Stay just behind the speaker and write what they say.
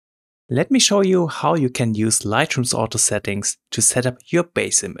Let me show you how you can use Lightroom's auto settings to set up your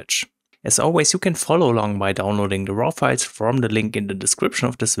base image. As always, you can follow along by downloading the raw files from the link in the description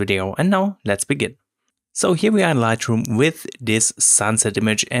of this video. And now let's begin. So here we are in Lightroom with this sunset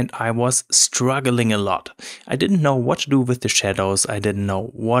image, and I was struggling a lot. I didn't know what to do with the shadows. I didn't know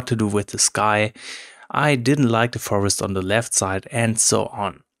what to do with the sky. I didn't like the forest on the left side and so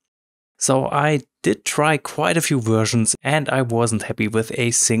on. So I did try quite a few versions and I wasn't happy with a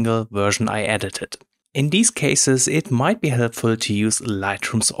single version I edited. In these cases, it might be helpful to use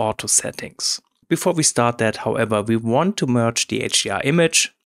Lightroom's auto settings. Before we start that, however, we want to merge the HDR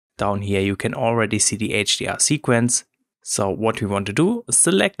image. Down here you can already see the HDR sequence. So what we want to do,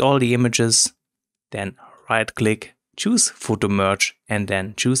 select all the images, then right click, choose Photo Merge and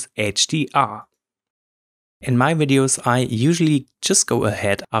then choose HDR. In my videos, I usually just go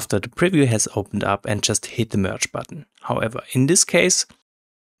ahead after the preview has opened up and just hit the merge button. However, in this case,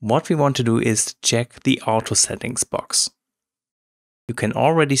 what we want to do is check the auto settings box. You can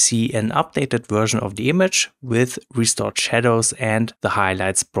already see an updated version of the image with restored shadows and the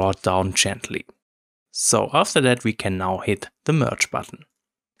highlights brought down gently. So after that, we can now hit the merge button.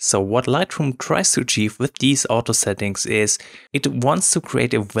 So what Lightroom tries to achieve with these auto settings is it wants to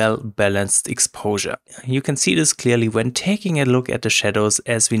create a well-balanced exposure. You can see this clearly when taking a look at the shadows,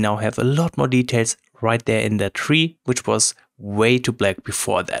 as we now have a lot more details right there in that tree, which was way too black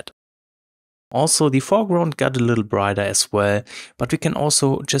before that. Also, the foreground got a little brighter as well, but we can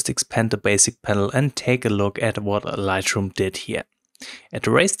also just expand the basic panel and take a look at what Lightroom did here. It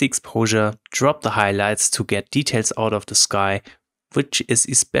raised the exposure, dropped the highlights to get details out of the sky, which is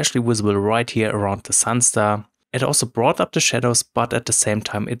especially visible right here around the sun star. It also brought up the shadows, but at the same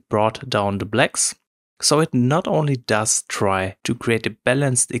time it brought down the blacks. So it not only does try to create a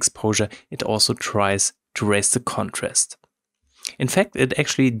balanced exposure, it also tries to raise the contrast. In fact, it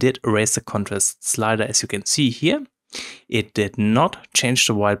actually did raise the contrast slider, as you can see here. It did not change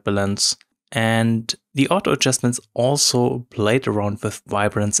the white balance, and the auto adjustments also played around with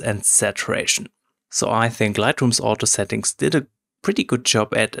vibrance and saturation. So I think Lightroom's auto settings did a pretty good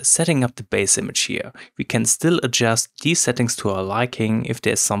job at setting up the base image here. We can still adjust these settings to our liking if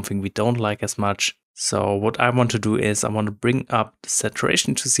there's something we don't like as much. So what I want to do is I want to bring up the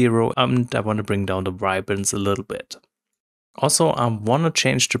saturation to 0 and I want to bring down the vibrance a little bit. Also, I want to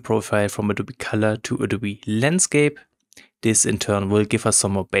change the profile from Adobe Color to Adobe Landscape. This in turn will give us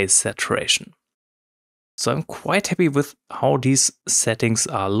some more base saturation. So I'm quite happy with how these settings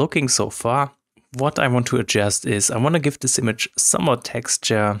are looking so far. What I want to adjust is I want to give this image some more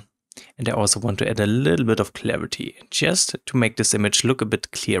texture, and I also want to add a little bit of clarity just to make this image look a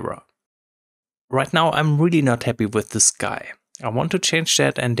bit clearer. Right now I'm really not happy with the sky. I want to change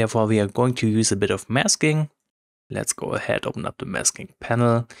that, and therefore we are going to use a bit of masking. Let's go ahead, open up the masking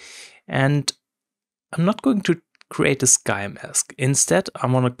panel, and I'm not going to create a sky mask. Instead, I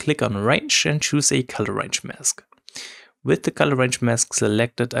want to click on range and choose a color range mask. With the color range mask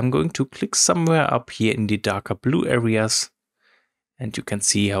selected, I'm going to click somewhere up here in the darker blue areas. And you can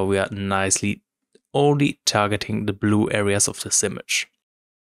see how we are nicely only targeting the blue areas of this image.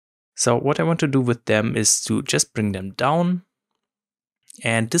 So what I want to do with them is to just bring them down.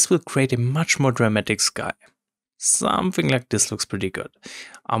 And this will create a much more dramatic sky. Something like this looks pretty good.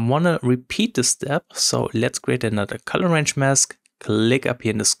 I want to repeat this step. So let's create another color range mask. Click up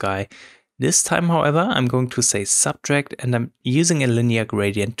here in the sky. This time, however, I'm going to say subtract, and I'm using a linear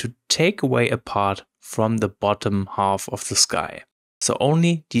gradient to take away a part from the bottom half of the sky. So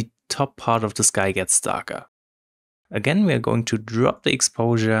only the top part of the sky gets darker. Again, we are going to drop the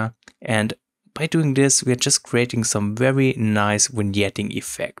exposure, and by doing this, we are just creating some very nice vignetting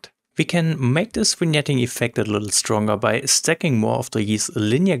effect. We can make this vignetting effect a little stronger by stacking more of these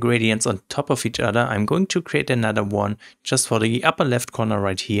linear gradients on top of each other. I'm going to create another one just for the upper left corner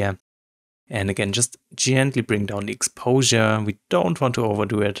right here. And again, just gently bring down the exposure. We don't want to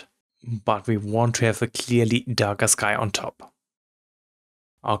overdo it, but we want to have a clearly darker sky on top.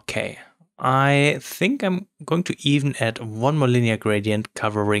 Okay, I think I'm going to even add one more linear gradient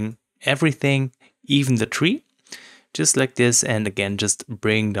covering everything, even the tree, just like this. And again, just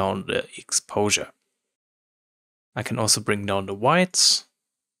bring down the exposure. I can also bring down the whites,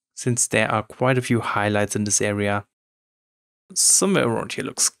 since there are quite a few highlights in this area. Somewhere around here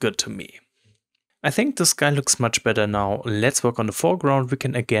looks good to me. I think the sky looks much better now. Let's work on the foreground. We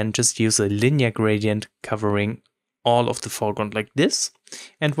can again just use a linear gradient covering all of the foreground like this.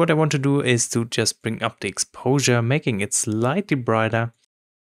 And what I want to do is to just bring up the exposure, making it slightly brighter.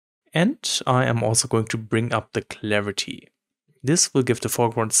 And I am also going to bring up the clarity. This will give the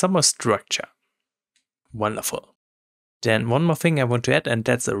foreground some more structure. Wonderful. Then one more thing I want to add, and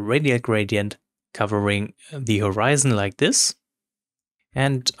that's a radial gradient covering the horizon like this.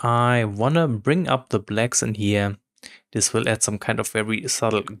 And I want to bring up the blacks in here. This will add some kind of very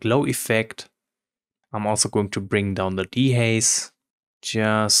subtle glow effect. I'm also going to bring down the dehaze,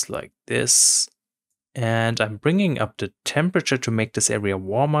 just like this. And I'm bringing up the temperature to make this area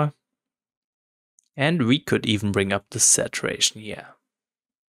warmer. And we could even bring up the saturation here.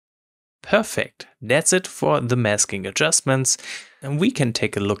 Perfect. That's it for the masking adjustments. And we can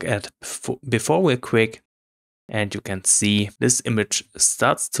take a look at before real quick. And you can see this image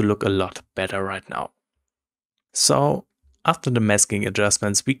starts to look a lot better right now. So after the masking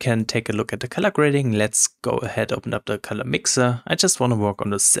adjustments, we can take a look at the color grading. Let's go ahead, open up the color mixer. I just want to work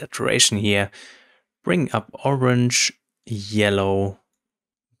on the saturation here. Bring up orange, yellow,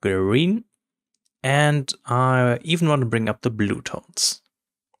 green, and I even want to bring up the blue tones.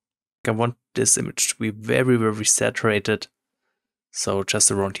 I want this image to be very, very saturated. So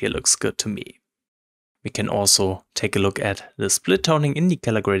just around here looks good to me. We can also take a look at the split toning in the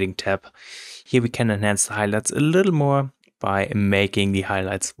color grading tab. Here we can enhance the highlights a little more by making the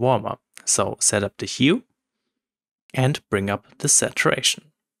highlights warmer. So set up the hue and bring up the saturation.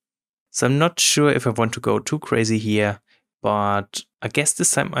 So I'm not sure if I want to go too crazy here, but I guess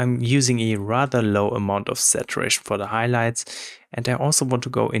this time I'm using a rather low amount of saturation for the highlights. And I also want to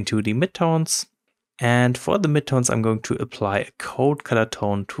go into the midtones. And for the midtones, I'm going to apply a cold color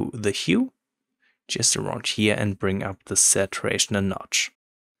tone to the hue, just around here, and bring up the saturation a notch.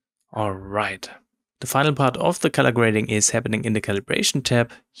 All right. The final part of the color grading is happening in the calibration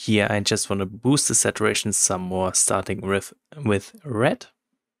tab. Here I just want to boost the saturation some more, starting with red.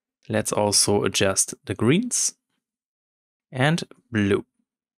 Let's also adjust the greens and blue.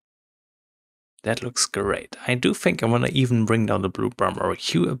 That looks great. I do think I want to even bring down the blue primary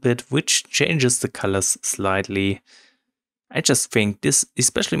hue a bit, which changes the colors slightly. I just think this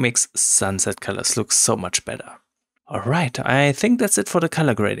especially makes sunset colors look so much better. Alright, I think that's it for the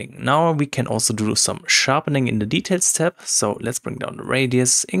color grading. Now we can also do some sharpening in the details tab. So let's bring down the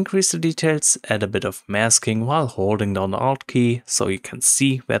radius, increase the details, add a bit of masking while holding down the Alt key so you can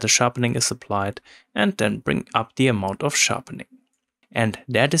see where the sharpening is applied, and then bring up the amount of sharpening. And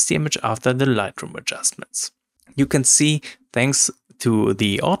that is the image after the Lightroom adjustments. You can see, thanks to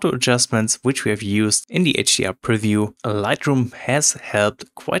the auto adjustments which we have used in the HDR preview, Lightroom has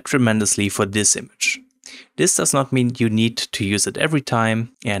helped quite tremendously for this image. This does not mean you need to use it every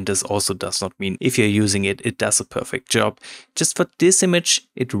time, and this also does not mean if you're using it, it does a perfect job. Just for this image,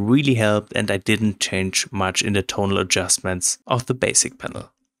 it really helped, and I didn't change much in the tonal adjustments of the basic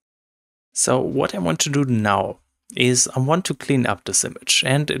panel. So what I want to do now is I want to clean up this image,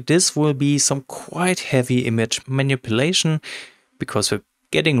 and this will be some quite heavy image manipulation because we're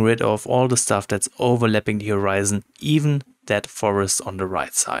getting rid of all the stuff that's overlapping the horizon, even that forest on the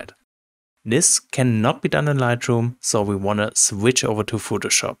right side. This cannot be done in Lightroom, so we want to switch over to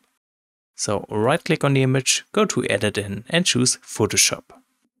Photoshop. So right click on the image, go to Edit In and choose Photoshop.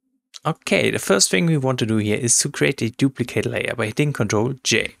 Okay, the first thing we want to do here is to create a duplicate layer by hitting Ctrl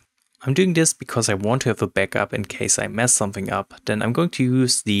J. I'm doing this because I want to have a backup in case I mess something up. Then I'm going to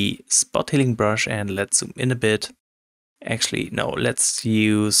use the spot healing brush and let's zoom in a bit. Actually, no, let's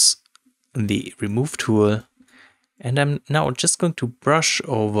use the remove tool. And I'm now just going to brush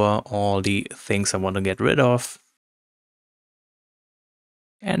over all the things I want to get rid of.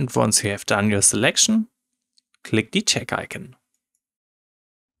 And once you have done your selection, click the check icon.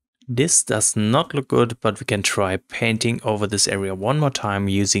 This does not look good, but we can try painting over this area one more time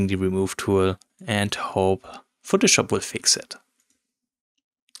using the remove tool and hope Photoshop will fix it.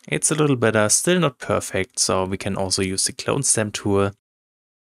 It's a little better, still not perfect, so we can also use the clone stamp tool.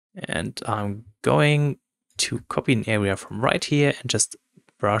 And I'm going to copy an area from right here and just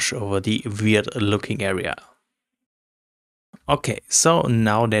brush over the weird looking area. Okay, so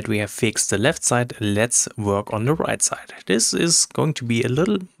now that we have fixed the left side, let's work on the right side. This is going to be a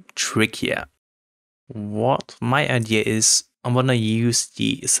little trickier. What my idea is, I'm gonna use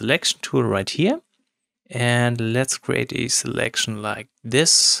the selection tool right here, and let's create a selection like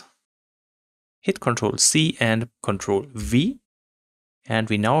this. Hit Ctrl C and Ctrl V. And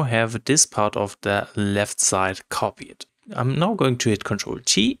we now have this part of the left side copied. I'm now going to hit Ctrl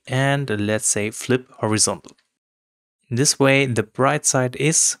G and let's say flip horizontal. This way the bright side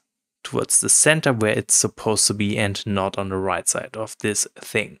is towards the center where it's supposed to be and not on the right side of this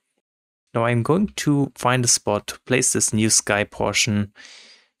thing. Now I'm going to find a spot to place this new sky portion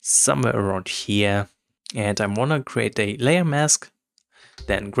somewhere around here. And I want to create a layer mask.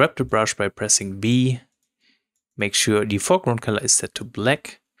 Then grab the brush by pressing B. Make sure the foreground color is set to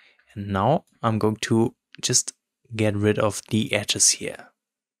black. And now I'm going to just get rid of the edges here.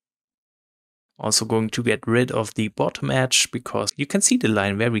 Also going to get rid of the bottom edge because you can see the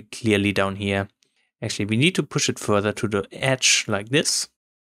line very clearly down here. Actually, we need to push it further to the edge like this.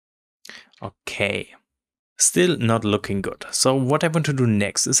 Okay. Still not looking good. So what I want to do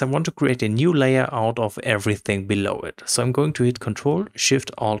next is I want to create a new layer out of everything below it. So I'm going to hit Ctrl,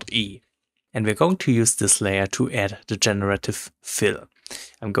 Shift, Alt, E. And we're going to use this layer to add the generative fill.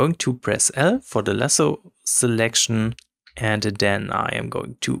 I'm going to press L for the lasso selection, and then I am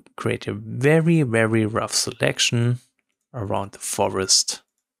going to create a very, very rough selection around the forest.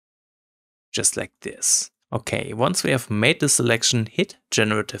 Just like this. Okay, once we have made the selection, hit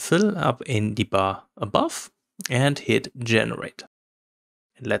Generative Fill up in the bar above and hit Generate.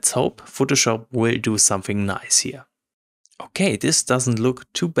 And let's hope Photoshop will do something nice here. Okay, this doesn't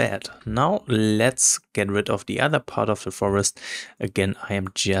look too bad. Now let's get rid of the other part of the forest. Again, I am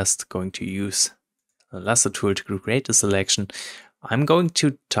just going to use the lasso tool to create a selection. I'm going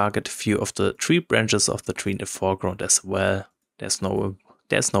to target a few of the tree branches of the tree in the foreground as well. There's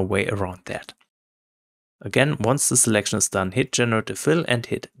no way around that. Again, once the selection is done, hit Generative Fill and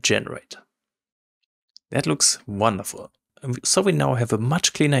hit Generate. That looks wonderful. So we now have a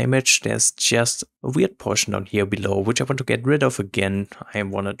much cleaner image. There's just a weird portion down here below, which I want to get rid of again. I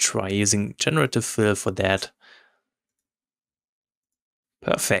want to try using Generative Fill for that.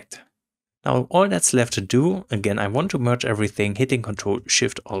 Perfect. Now all that's left to do, again, I want to merge everything, hitting Ctrl,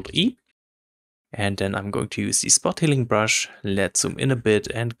 Shift, Alt, E. And then I'm going to use the spot healing brush. Let's zoom in a bit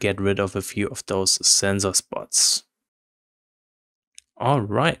and get rid of a few of those sensor spots. All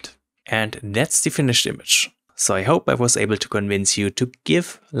right. And that's the finished image. So I hope I was able to convince you to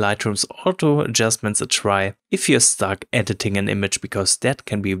give Lightroom's auto adjustments a try if you're stuck editing an image, because that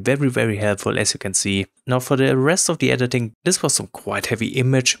can be very, very helpful, as you can see. Now for the rest of the editing, this was some quite heavy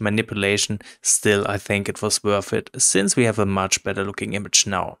image manipulation. Still, I think it was worth it since we have a much better looking image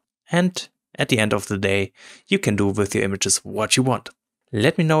now. And at the end of the day, you can do with your images what you want.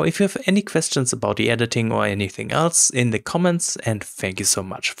 Let me know if you have any questions about the editing or anything else in the comments, and thank you so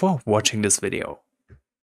much for watching this video.